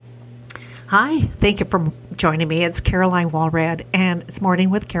Hi, thank you for joining me. It's Caroline Walrad, and it's Morning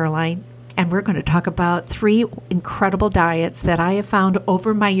with Caroline. And we're going to talk about 3 incredible diets that I have found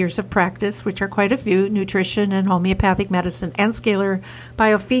over my years of practice, which are quite a few: nutrition and homeopathic medicine and scalar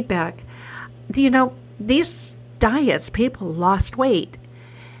biofeedback. These diets, people lost weight,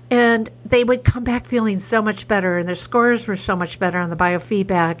 and they would come back feeling so much better, and their scores were so much better on the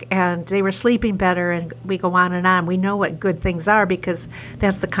biofeedback, and they were sleeping better, and we go on and on. We know what good things are because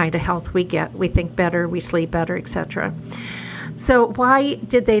that's the kind of health we get. We think better, we sleep better, etc. So why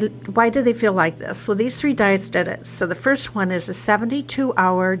did they feel like this? Well, these 3 diets did it. So the first one is a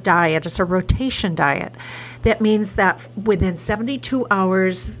 72-hour diet. It's a rotation diet. That means that within 72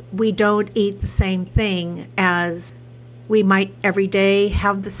 hours, we don't eat the same thing as we might every day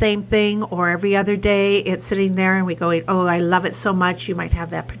have the same thing, or every other day it's sitting there and we go, oh, I love it so much. You might have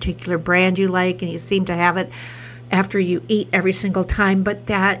that particular brand you like and you seem to have it after you eat every single time, but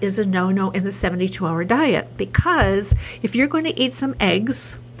that is a no-no in the 72-hour diet, because if you're going to eat some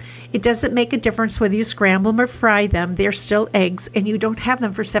eggs, it doesn't make a difference whether you scramble them or fry them. They're still eggs, and you don't have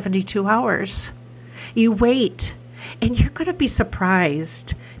them for 72 hours. You wait, and you're going to be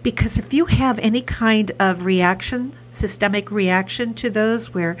surprised, because if you have any kind of reaction, systemic reaction to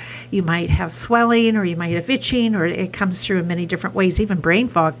those, where you might have swelling or you might have itching, or it comes through in many different ways, even brain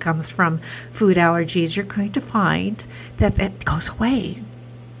fog comes from food allergies, you're going to find that that goes away.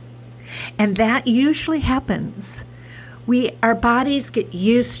 And that usually happens. Our bodies get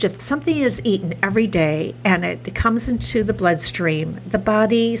used to something is eaten every day, and it comes into the bloodstream. The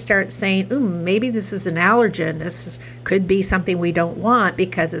body starts saying, maybe this is an allergen. Could be something we don't want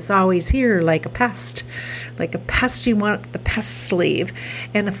because it's always here, like a pest. Like a pest, you want the pest sleeve.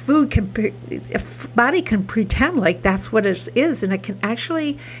 And a body can pretend like that's what it is, and it can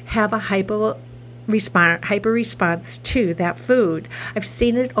actually have a hyper response to that food. I've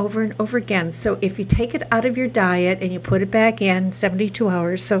seen it over and over again. So if you take it out of your diet and you put it back in 72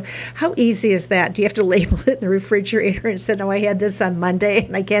 hours, so how easy is that? Do you have to label it in the refrigerator and say, I had this on Monday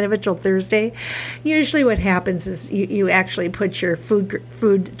and I can't have it till Thursday? Usually what happens is you actually put your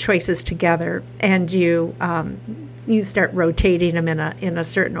food choices together, and you start rotating them in a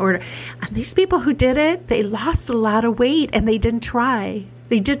certain order. And these people who did it, they lost a lot of weight, and they didn't try.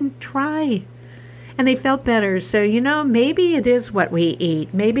 And they felt better. So, maybe it is what we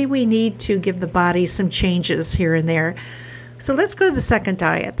eat. Maybe we need to give the body some changes here and there. So let's go to the second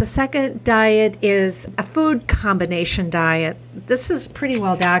diet. The second diet is a food combination diet. This is pretty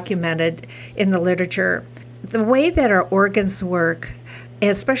well documented in the literature. The way that our organs work,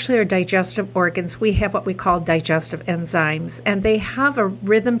 especially our digestive organs, we have what we call digestive enzymes, and they have a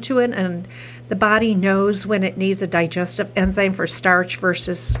rhythm to it, and the body knows when it needs a digestive enzyme for starch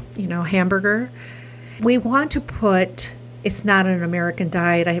versus, hamburger. We want to it's not an American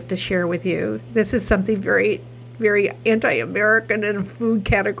diet, I have to share with you. This is something very, very anti-American in a food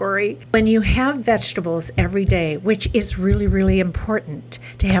category. When you have vegetables every day, which is really, really important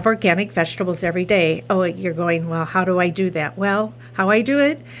to have organic vegetables every day. Oh, you're going, well, how do I do that? Well, how I do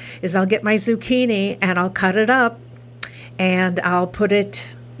it is I'll get my zucchini and I'll cut it up and I'll put it,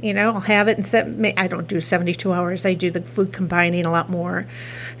 I'll have it I don't do 72 hours. I do the food combining a lot more.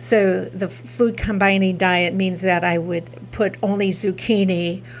 So the food combining diet means that I would put only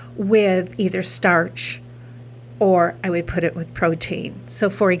zucchini with either starch, or I would put it with protein.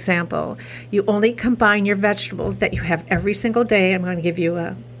 So for example, you only combine your vegetables that you have every single day. I'm going to give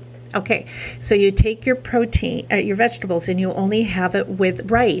you so you take your protein, your vegetables, and you only have it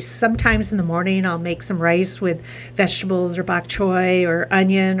with rice. Sometimes in the morning I'll make some rice with vegetables or bok choy or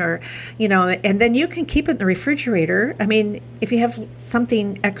onion, or, and then you can keep it in the refrigerator. I mean, if you have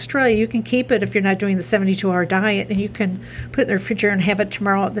something extra, you can keep it if you're not doing the 72-hour diet, and you can put it in the refrigerator and have it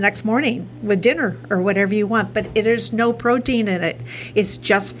the next morning with dinner or whatever you want. But there's no protein in it. It's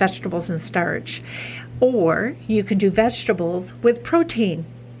just vegetables and starch. Or you can do vegetables with protein.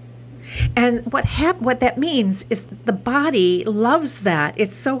 And what that means is the body loves that.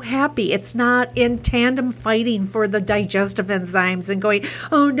 It's so happy. It's not in tandem fighting for the digestive enzymes and going,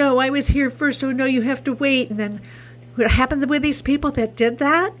 oh no, I was here first. Oh no, you have to wait. And then what happened with these people that did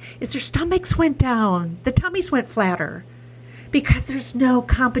that is their stomachs went down. The tummies went flatter, because there's no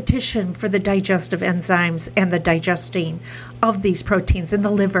competition for the digestive enzymes and the digesting of these proteins in the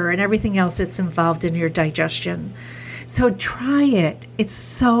liver and everything else that's involved in your digestion. So try it. It's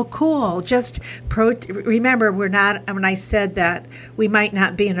so cool. Just remember, when I said that we might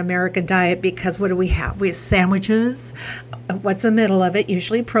not be an American diet, because what do we have? We have sandwiches. What's in the middle of it?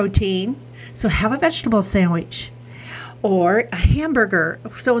 Usually protein. So have a vegetable sandwich. or a hamburger.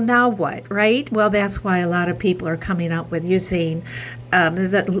 So now what, right? Well, that's why a lot of people are coming up with using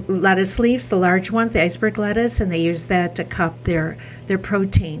the lettuce leaves, the large ones, the iceberg lettuce, and they use that to cup their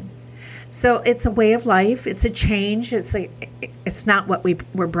protein. So it's a way of life. It's a change. It's not what we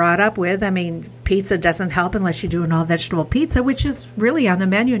were brought up with. I mean, pizza doesn't help unless you do an all-vegetable pizza, which is really on the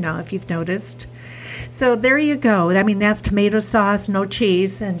menu now, if you've noticed. So there you go. I mean, that's tomato sauce, no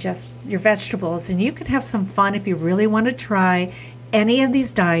cheese, and just your vegetables. And you can have some fun if you really want to try any of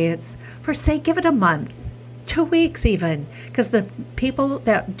these diets for, say, give it a month, 2 weeks even. Because the people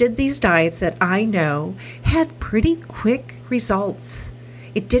that did these diets that I know had pretty quick results.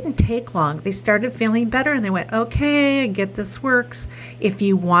 It didn't take long. They started feeling better and they went, okay, I get this works. If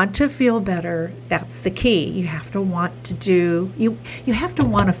you want to feel better, that's the key. You have to want to you have to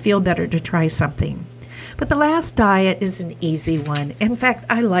want to feel better to try something. But the last diet is an easy one. In fact,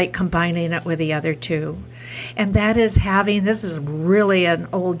 I like combining it with the other two. And that is this is really an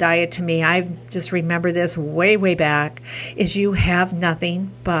old diet to me. I just remember this way, way back, is you have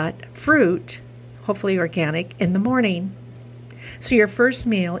nothing but fruit, hopefully organic, in the morning. So your first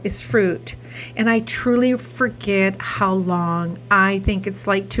meal is fruit. And I truly forget how long. I think it's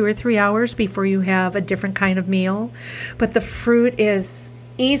like 2 or 3 hours before you have a different kind of meal. But the fruit is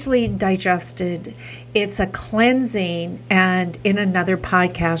easily digested. It's a cleansing. And in another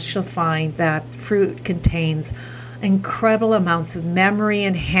podcast, you'll find that fruit contains incredible amounts of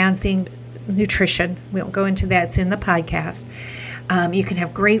memory-enhancing nutrition. We won't go into that. It's in the podcast. You can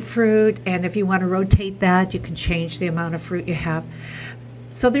have grapefruit, and if you want to rotate that, you can change the amount of fruit you have.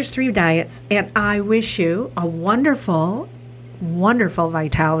 So there's 3 diets, and I wish you a wonderful, wonderful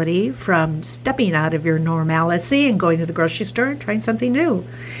vitality from stepping out of your normalcy and going to the grocery store and trying something new.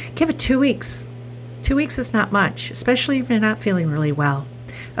 Give it 2 weeks. 2 weeks is not much, especially if you're not feeling really well.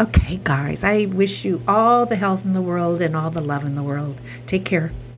 Okay, guys, I wish you all the health in the world and all the love in the world. Take care.